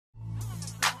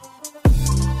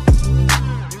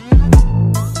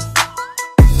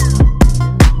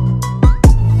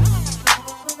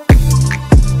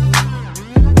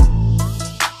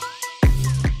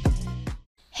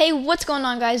What's going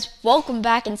on, guys? Welcome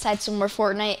back inside some more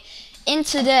Fortnite. And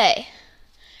today,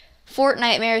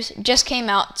 Fortnitemares just came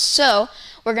out, so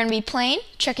we're going to be playing,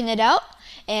 checking it out,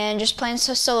 and just playing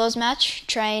some solos match,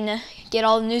 trying to get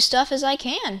all the new stuff as I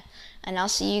can. And I'll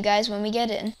see you guys when we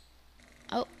get in.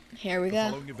 Oh, here we go.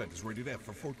 The following event is rated F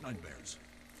for Fortnitemares.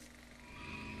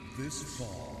 This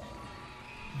fall,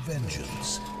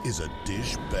 vengeance is a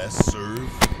dish best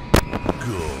served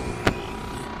gold.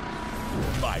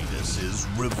 Midas's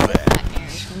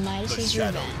revenge. Midas's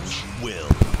revenge will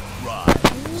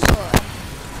rise.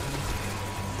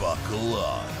 Buckle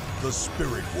on. The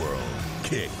spirit world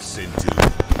kicks into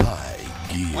high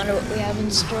gear. Wonder what we have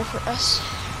in store for us.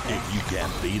 If you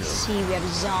can't beat them, See, we have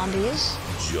zombies.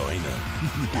 join them.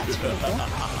 That's pretty cool.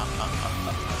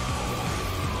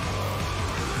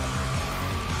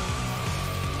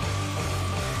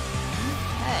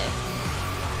 Okay.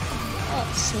 Oh,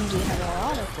 it seems we have a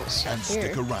lot of cool stuff And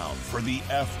here. stick around for the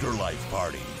Afterlife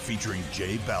Party featuring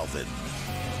J Balvin.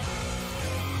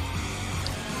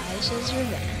 Midas's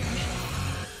revenge.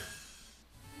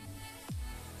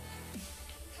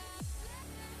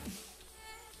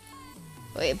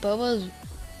 Wait, Bobo's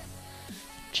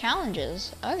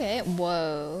challenges. Okay,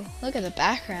 whoa. Look at the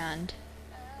background.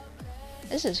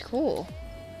 This is cool.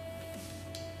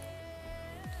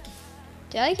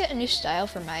 Did I get a new style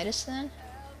for Midas then?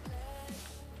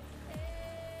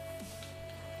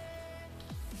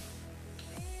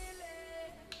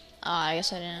 Oh, I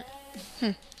guess I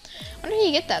didn't. When did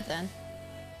you get that then?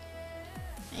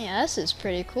 Yeah, this is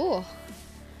pretty cool.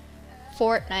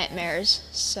 Fortnitemares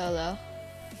solo.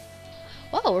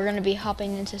 Well, we're gonna be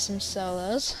hopping into some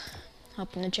solos.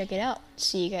 Hoping to check it out.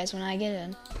 See you guys when I get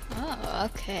in. Oh,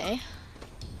 okay.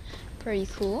 Pretty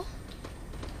cool.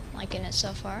 Liking it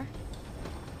so far.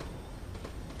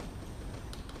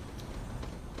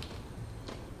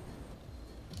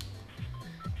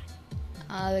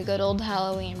 The good old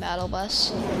Halloween battle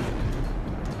bus.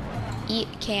 Eat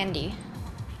candy.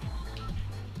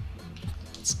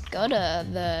 Let's go to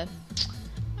the...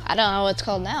 I don't know what it's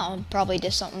called now. Probably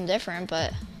just something different,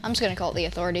 but I'm just gonna call it the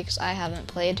Authority because I haven't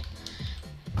played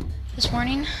this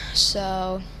morning.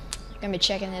 So I'm gonna be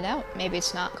checking it out. Maybe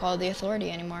it's not called the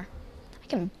Authority anymore. I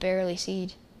can barely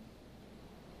see.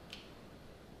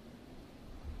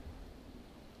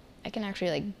 I can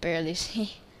actually like barely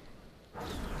see.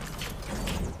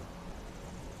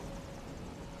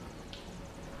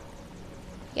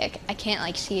 Yeah, I can't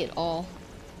like see it all.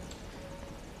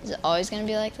 Is it always gonna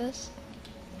be like this?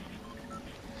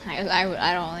 I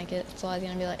don't like it. It's always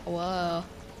gonna be like, whoa.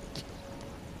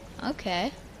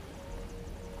 Okay.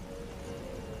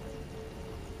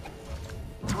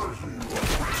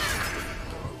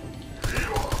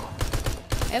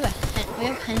 We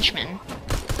have henchmen.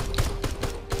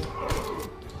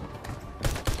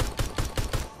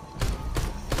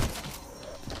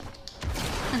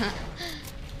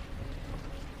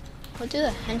 What do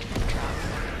the henchmen drop?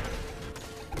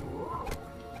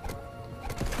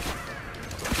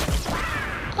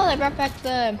 Oh, they brought back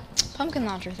the pumpkin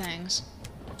launcher things.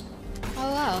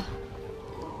 Oh wow.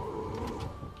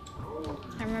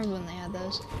 I remember when they had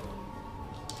those.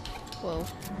 Whoa.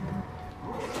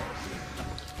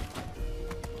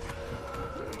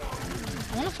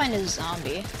 I want to find a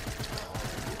zombie.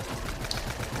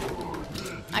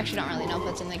 I actually don't really know if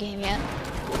that's in the game yet.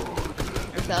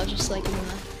 Or if that was just like in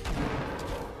the...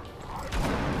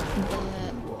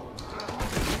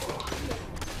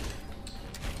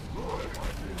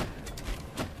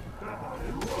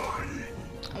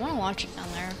 I want to watch it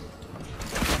down there.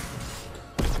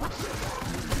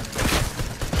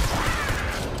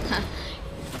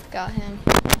 Got him.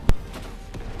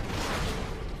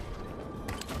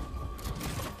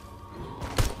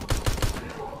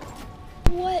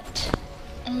 What?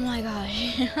 Oh my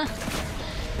gosh.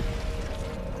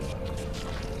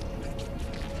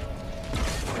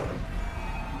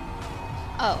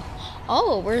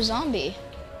 Oh, we're a zombie.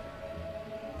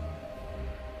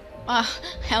 Ah,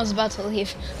 I was about to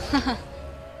leave.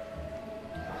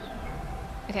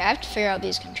 Okay, I have to figure out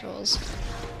these controls.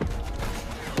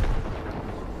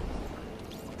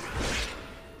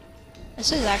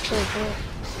 This is actually cool.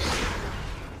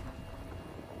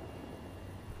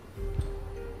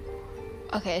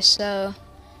 Okay, so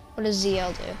what does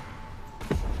ZL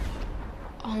do?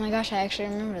 Oh my gosh, I actually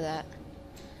remember that.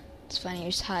 It's funny,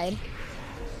 you just hide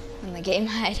in the game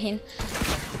hiding.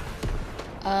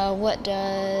 What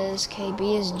does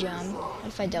KB is jump? What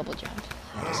if I double jump?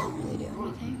 That doesn't really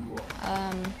do anything.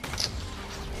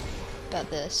 About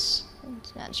this.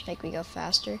 Does that just make me go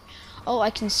faster? Oh, I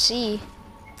can see.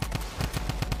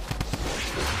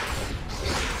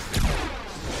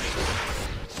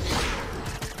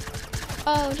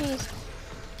 Oh, jeez.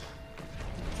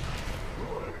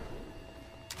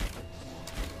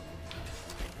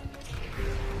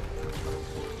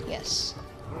 Yes.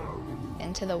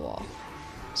 Into the wall.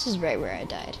 This is right where I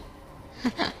died.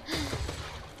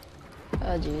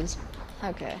 Oh, jeez.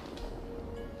 Okay.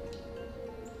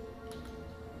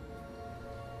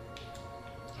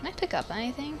 Can I pick up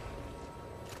anything?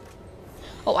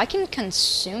 Oh, I can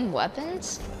consume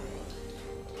weapons?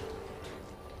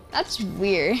 That's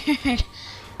weird.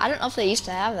 I don't know if they used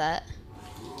to have that.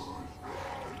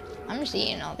 I'm just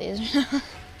eating all these.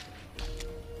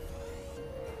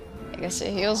 I guess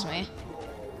it heals me.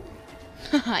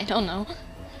 I don't know.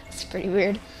 It's pretty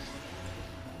weird.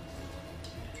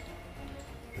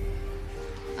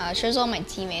 It shows all my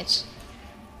teammates.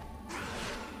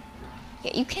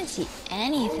 Yeah, you can't see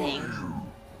anything.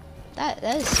 That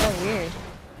is so weird.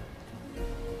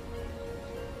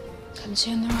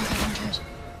 Consume the rocket launchers.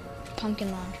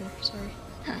 Pumpkin launcher, sorry.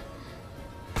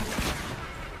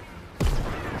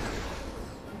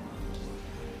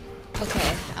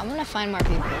 Okay, I'm gonna find more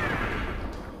people.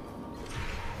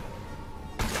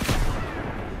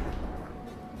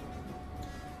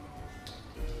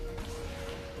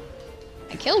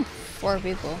 I killed 4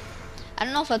 people. I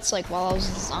don't know if that's like while I was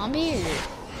a zombie or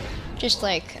just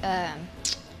like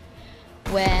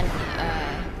when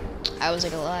I was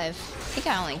like alive. I think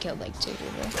I only killed like 2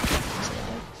 people.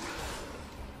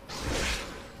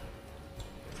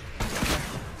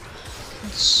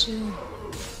 Consume.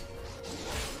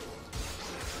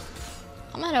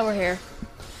 I'm head over here.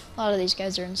 A lot of these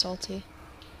guys are insulty.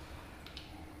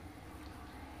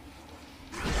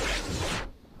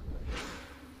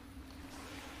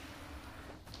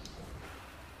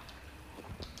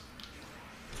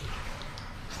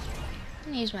 I'm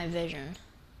gonna use my vision.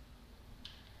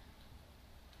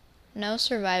 No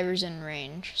survivors in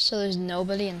range, so there's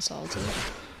nobody insulted.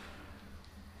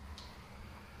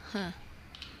 Huh.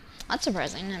 That's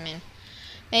surprising. I mean,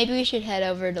 maybe we should head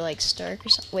over to like Stark or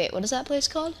something. Wait, what is that place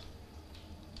called?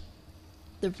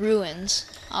 The Ruins.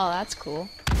 Oh, that's cool.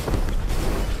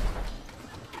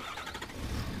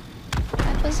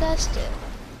 I possessed it.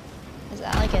 Is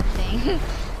that like a thing?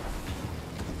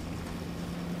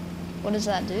 What does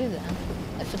that do then,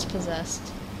 if it's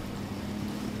possessed?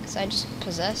 Because I just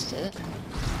possessed it.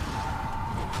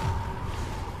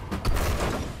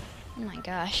 Oh my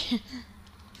gosh.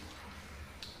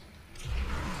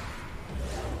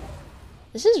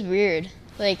 This is weird.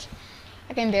 Like,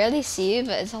 I can barely see,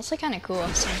 but it's also kind of cool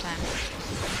sometimes.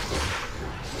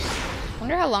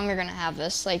 Wonder how long we're gonna have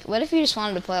this. Like, what if you just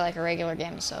wanted to play like a regular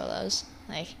game of solos?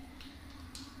 Like,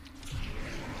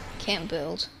 can't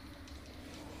build.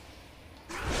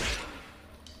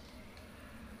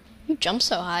 You jump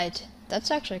so high.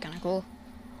 That's actually kind of cool.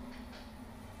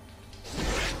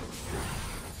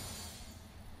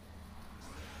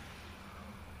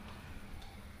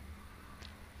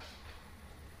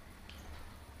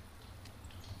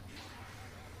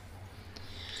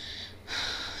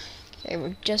 Okay,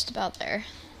 we're just about there.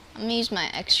 I'm gonna use my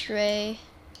X-ray.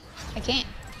 I can't.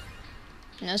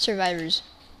 No survivors.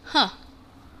 Huh.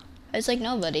 It's like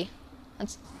nobody.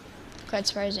 That's quite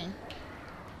surprising.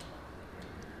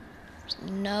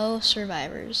 There's no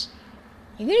survivors.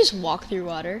 You can just walk through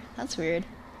water. That's weird.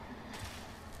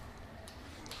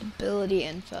 Ability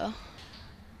info.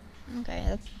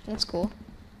 Okay, that's cool.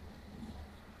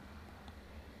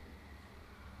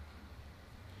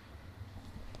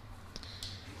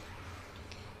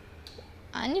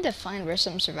 I need to find where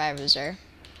some survivors are.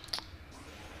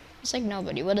 It's like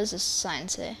nobody. What does this sign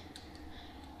say?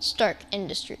 Stark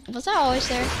Industry. Was that always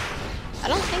there? I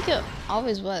don't think it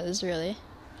always was, really.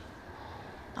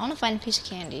 I want to find a piece of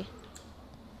candy.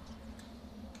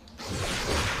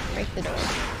 Break the door.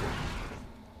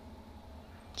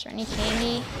 Is there any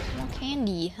candy? No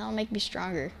candy. That'll make me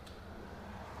stronger.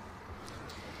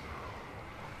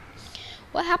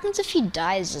 What happens if he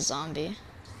dies a zombie?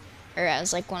 Or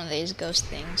as like one of these ghost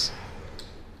things?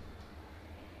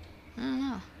 I don't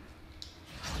know.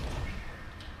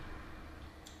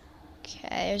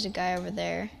 Okay, there's a guy over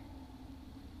there.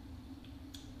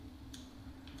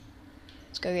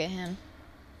 Let's go get him.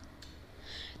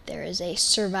 There is a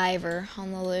survivor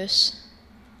on the loose.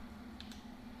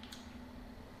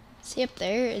 Is he up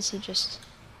there, or is he just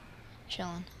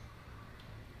chilling?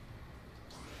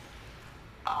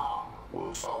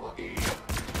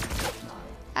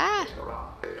 Ah!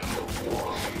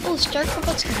 Oh, Stark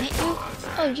robots can hit you?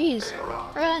 Oh, jeez.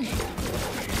 Run!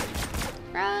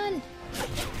 Run!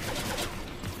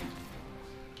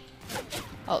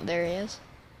 Oh, there he is.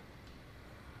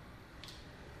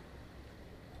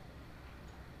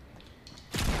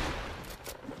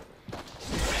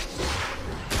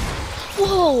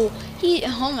 Whoa!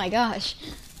 Oh my gosh.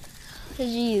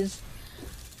 Jeez.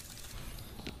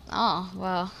 Oh,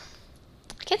 wow.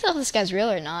 I can't tell if this guy's real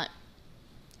or not.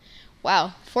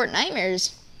 Wow,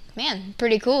 Fortnitemares. Man,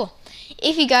 pretty cool.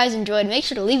 If you guys enjoyed, make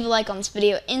sure to leave a like on this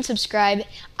video and subscribe.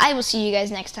 I will see you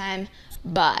guys next time.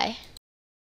 Bye.